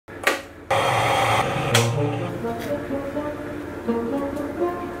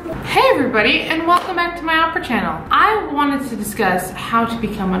everybody, and welcome back to my opera channel. I wanted to discuss how to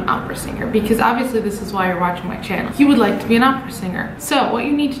become an opera singer because obviously this is why you're watching my channel. You would like to be an opera singer. So what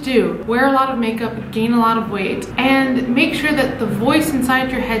you need to do, wear a lot of makeup, gain a lot of weight, and make sure that the voice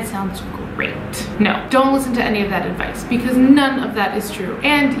inside your head sounds great. No, don't listen to any of that advice because none of that is true.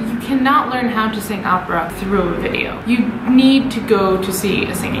 And you cannot learn how to sing opera through a video. You need to go to see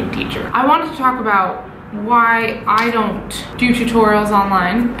a singing teacher. I wanted to talk about why I don't do tutorials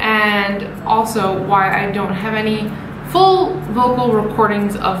online and also why I don't have any full vocal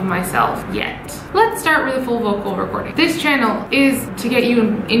recordings of myself yet. Let's start with a full vocal recording. This channel is to get you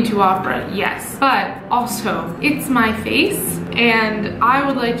into opera, yes, but also it's my face and I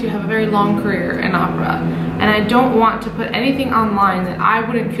would like to have a very long career in opera, and I don't want to put anything online that I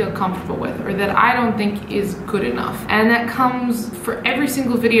wouldn't feel comfortable with or that I don't think is good enough. And that comes for every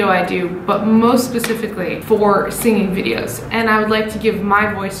single video I do, but most specifically for singing videos. And I would like to give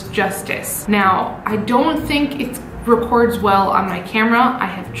my voice justice. Now, I don't think it records well on my camera. I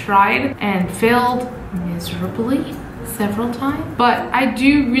have tried and failed miserably several times, but I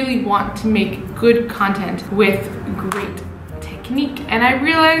do really want to make good content with great technique, and I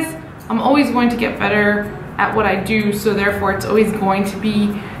realize I'm always going to get better at what I do, so therefore it's always going to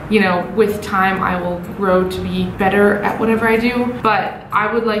be, you know, with time I will grow to be better at whatever I do, but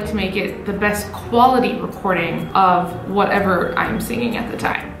I would like to make it the best quality recording of whatever I'm singing at the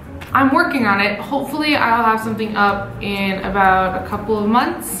time. I'm working on it. Hopefully I'll have something up in about a couple of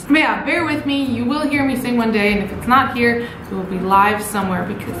months. But yeah, bear with me. You will hear me sing one day, and if it's not here, it will be live somewhere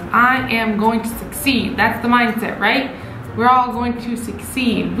because I am going to succeed. That's the mindset, right? We're all going to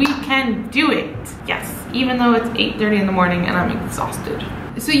succeed. We can do it. Yes, even though it's 8:30 in the morning and I'm exhausted.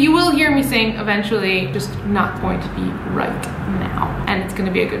 So you will hear me sing eventually, just not going to be right now. And it's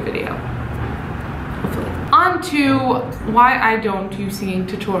gonna be a good video. On to why I don't do singing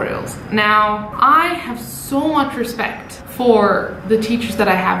tutorials. Now, I have so much respect for the teachers that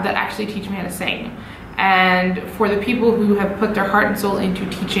I have that actually teach me how to sing, and for the people who have put their heart and soul into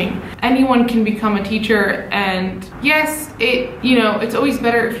teaching. Anyone can become a teacher, and yes, it's always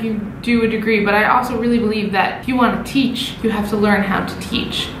better if you do a degree, but I also really believe that if you want to teach, you have to learn how to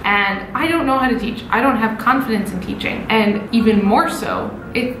teach. And I don't know how to teach. I don't have confidence in teaching. And even more so,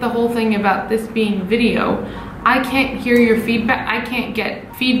 it's the whole thing about this being video. I can't hear your feedback. I can't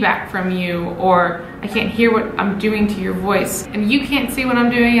get feedback from you, or I can't hear what I'm doing to your voice. And you can't see what I'm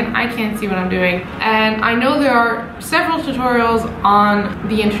doing, and I can't see what I'm doing. And I know there are several tutorials on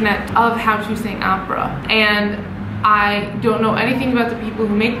the internet of how to sing opera. And I don't know anything about the people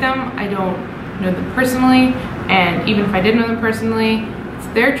who make them. I don't know them personally. And even if I did know them personally, it's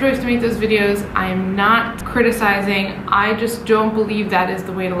their choice to make those videos. I am not criticizing. I just don't believe that is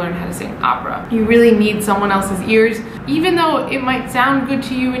the way to learn how to sing opera. You really need someone else's ears. Even though it might sound good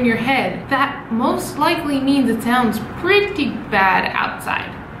to you in your head, that most likely means it sounds pretty bad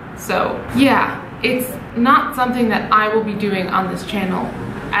outside. So yeah, it's not something that I will be doing on this channel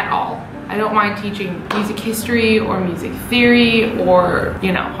at all. I don't mind teaching music history or music theory or,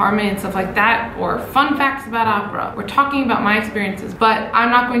 you know, harmony and stuff like that, or fun facts about opera. We're talking about my experiences, but I'm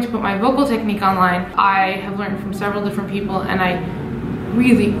not going to put my vocal technique online. I have learned from several different people, and I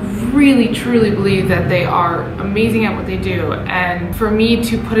really, really, truly believe that they are amazing at what they do. And for me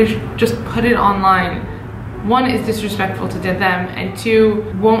to just put it online, one, is disrespectful to them, and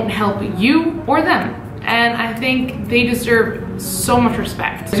two, won't help you or them. And I think they deserve so much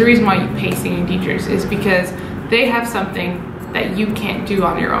respect. There's a reason why you pay singing teachers, is because they have something that you can't do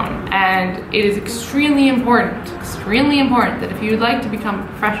on your own. And it is extremely important that if you'd like to become a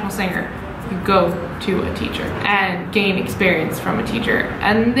professional singer, you go to a teacher and gain experience from a teacher.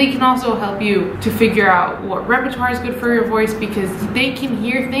 And they can also help you to figure out what repertoire is good for your voice, because they can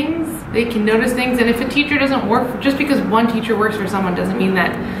hear things, they can notice things, and if a teacher doesn't work, just because one teacher works for someone doesn't mean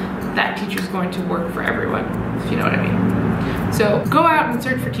that that teacher is going to work for everyone, if you know what I mean. So go out and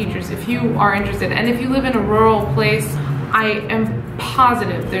search for teachers if you are interested. And if you live in a rural place, I am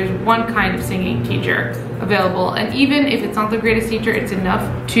positive there's one kind of singing teacher available. And even if it's not the greatest teacher, it's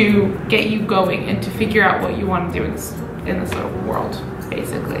enough to get you going and to figure out what you want to do in this little world,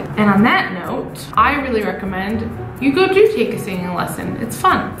 basically. And on that note, I really recommend you do take a singing lesson. It's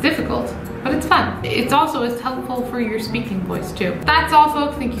fun, it's difficult, but it's fun. It's helpful for your speaking voice too. That's all,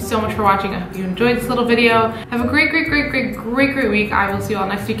 folks. Thank you so much for watching. I hope you enjoyed this little video. Have a great week. I will see you all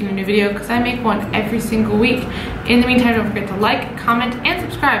next week in a new video, because I make one every single week. In the meantime, don't forget to like, comment, and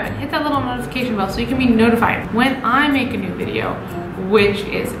subscribe, and hit that little notification bell so you can be notified when I make a new video, which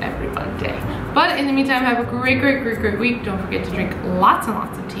is every Monday. But in the meantime, have a great week. Don't forget to drink lots and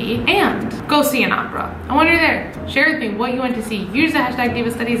lots of tea and go see an opera. And when you're there, share with me what you went to see. Use the hashtag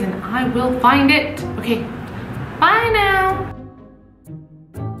Diva Studies and I will find it. Okay, bye now.